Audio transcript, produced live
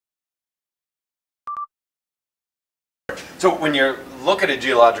So when you look at a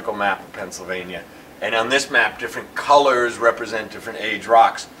geological map of Pennsylvania, and on this map different colors represent different age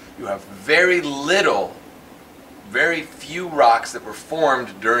rocks, you have very few rocks that were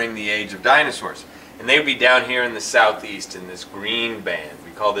formed during the age of dinosaurs. And they would be down here in the southeast in this green band.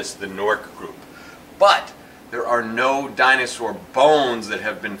 We call this the Newark group. But there are no dinosaur bones that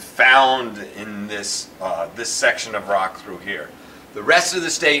have been found in this section of rock through here. The rest of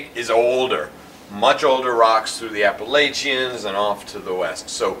the state is older, much older rocks through the Appalachians and off to the west.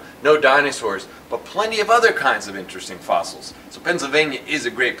 So no dinosaurs, but plenty of other kinds of interesting fossils. So Pennsylvania is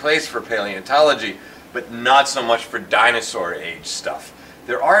a great place for paleontology, but not so much for dinosaur age stuff.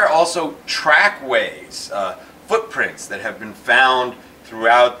 There are also trackways, footprints that have been found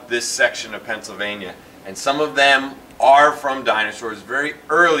throughout this section of Pennsylvania, and some of them are from dinosaurs very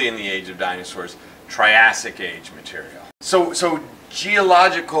early in the age of dinosaurs, Triassic age material. So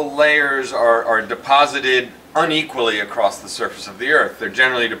geological layers are deposited unequally across the surface of the Earth. They're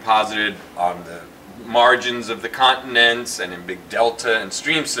generally deposited on the margins of the continents and in big delta and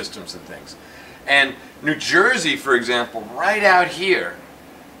stream systems and things. And New Jersey, for example, right out here,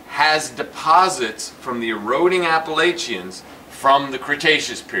 has deposits from the eroding Appalachians from the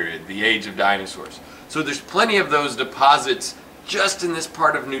Cretaceous period, the age of dinosaurs. So there's plenty of those deposits just in this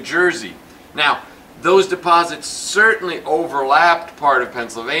part of New Jersey. Now, those deposits certainly overlapped part of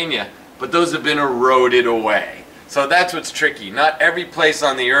Pennsylvania, but those have been eroded away. So that's what's tricky. Not every place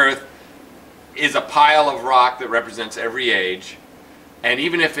on the Earth is a pile of rock that represents every age. And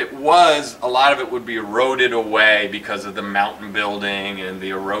even if it was, a lot of it would be eroded away because of the mountain building and the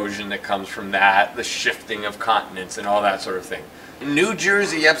erosion that comes from that, the shifting of continents and all that sort of thing. New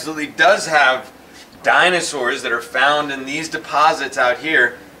Jersey absolutely does have dinosaurs that are found in these deposits out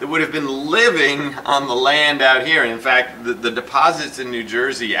here that would have been living on the land out here. In fact, the deposits in New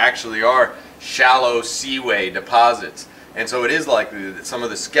Jersey actually are shallow seaway deposits. And so it is likely that some of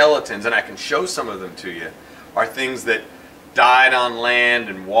the skeletons, and I can show some of them to you, are things that died on land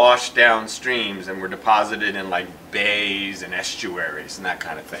and washed down streams and were deposited in like bays and estuaries and that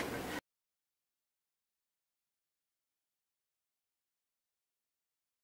kind of thing.